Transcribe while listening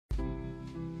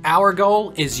Our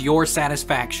goal is your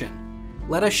satisfaction.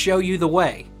 Let us show you the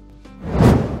way.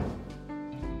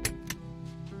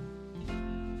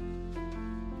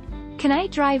 Can I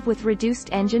drive with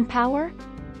reduced engine power?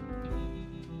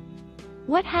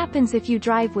 What happens if you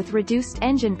drive with reduced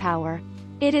engine power?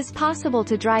 It is possible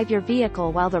to drive your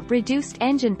vehicle while the reduced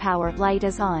engine power light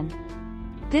is on.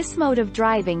 This mode of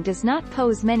driving does not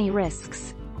pose many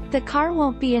risks. The car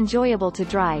won't be enjoyable to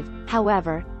drive,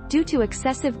 however, due to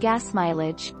excessive gas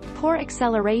mileage, poor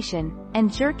acceleration,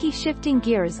 and jerky shifting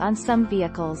gears on some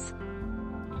vehicles.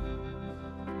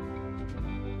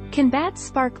 Can bad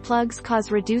spark plugs cause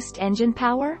reduced engine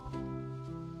power?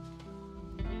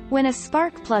 When a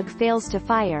spark plug fails to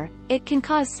fire, it can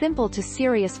cause simple to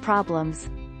serious problems.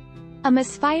 A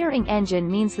misfiring engine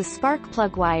means the spark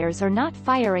plug wires are not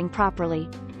firing properly.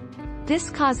 This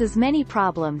causes many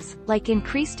problems, like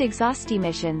increased exhaust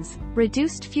emissions,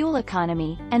 reduced fuel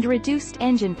economy, and reduced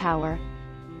engine power.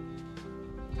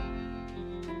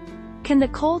 Can the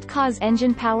cold cause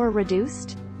engine power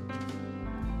reduced?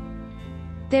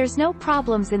 There's no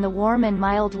problems in the warm and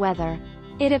mild weather.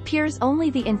 It appears only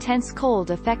the intense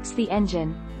cold affects the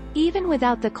engine. Even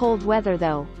without the cold weather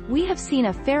though, we have seen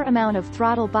a fair amount of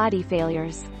throttle body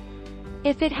failures.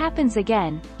 If it happens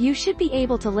again, you should be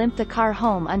able to limp the car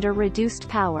home under reduced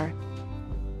power.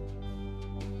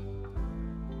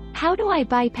 How do I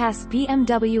bypass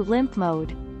BMW limp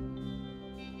mode?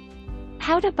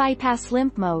 How to bypass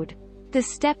limp mode? The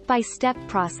step-by-step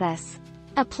process.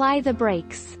 Apply the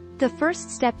brakes. The first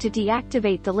step to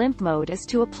deactivate the limp mode is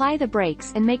to apply the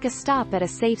brakes and make a stop at a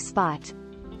safe spot.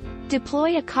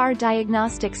 Deploy a car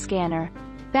diagnostic scanner.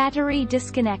 Battery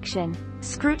disconnection.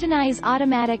 Scrutinize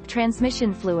automatic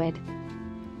transmission fluid.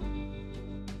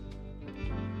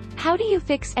 How do you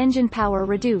fix engine power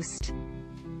reduced?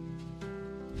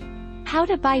 How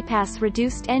to bypass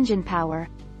reduced engine power?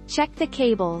 Check the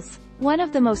cables. One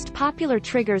of the most popular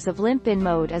triggers of limp-in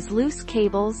mode is loose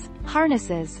cables,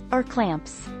 harnesses, or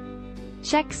clamps.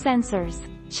 Check sensors.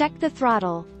 Check the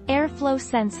throttle, airflow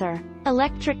sensor,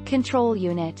 electric control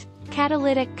unit,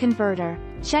 catalytic converter.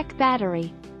 Check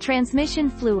battery,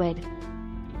 transmission fluid.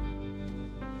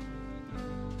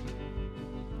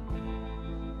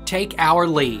 Take our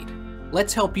lead.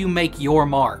 Let's help you make your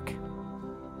mark.